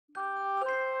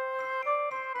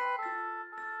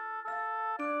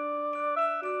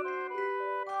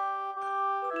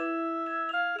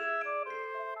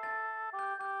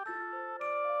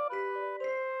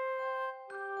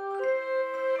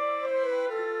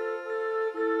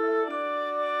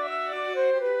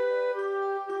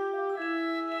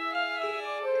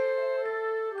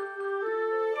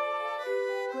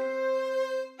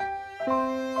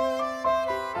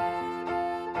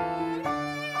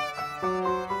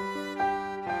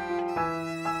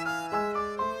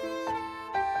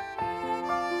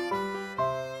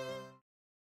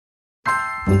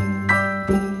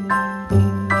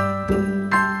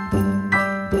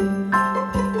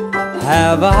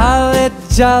Have a holly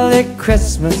jolly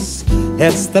Christmas.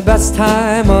 It's the best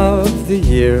time of the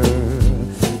year.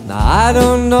 Now I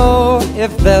don't know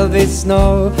if there'll be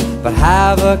snow, but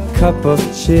have a cup of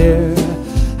cheer.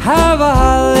 Have a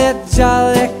holly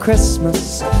jolly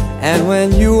Christmas. And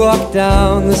when you walk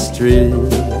down the street,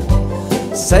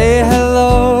 say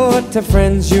hello to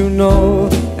friends you know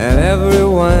and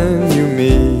everyone you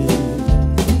meet.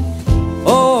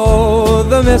 Oh,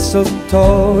 the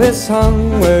mistletoe is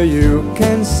hung where you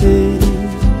can see.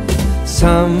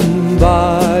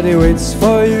 Somebody waits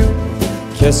for you,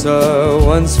 kiss her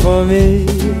once for me.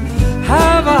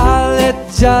 Have a holly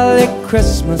jolly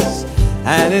Christmas.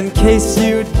 And in case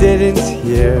you didn't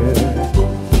hear,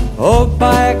 oh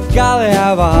by golly,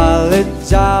 have a holly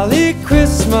jolly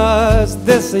Christmas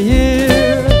this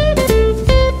year.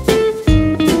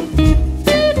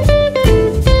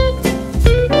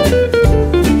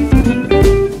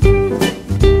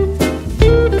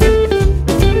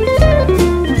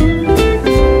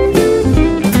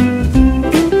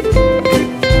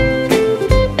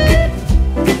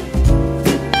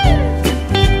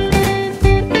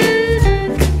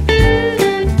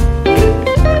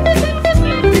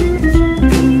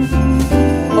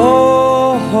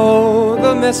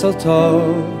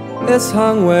 Mistletoe is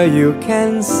hung where you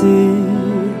can see.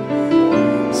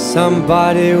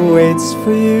 Somebody waits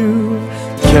for you,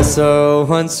 kiss her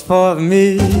once for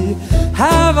me.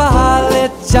 Have a holly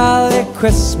jolly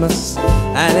Christmas.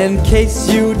 And in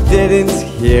case you didn't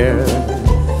hear,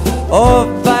 oh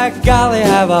by golly,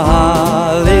 have a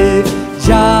holly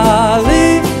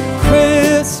jolly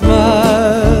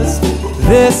Christmas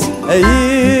this year.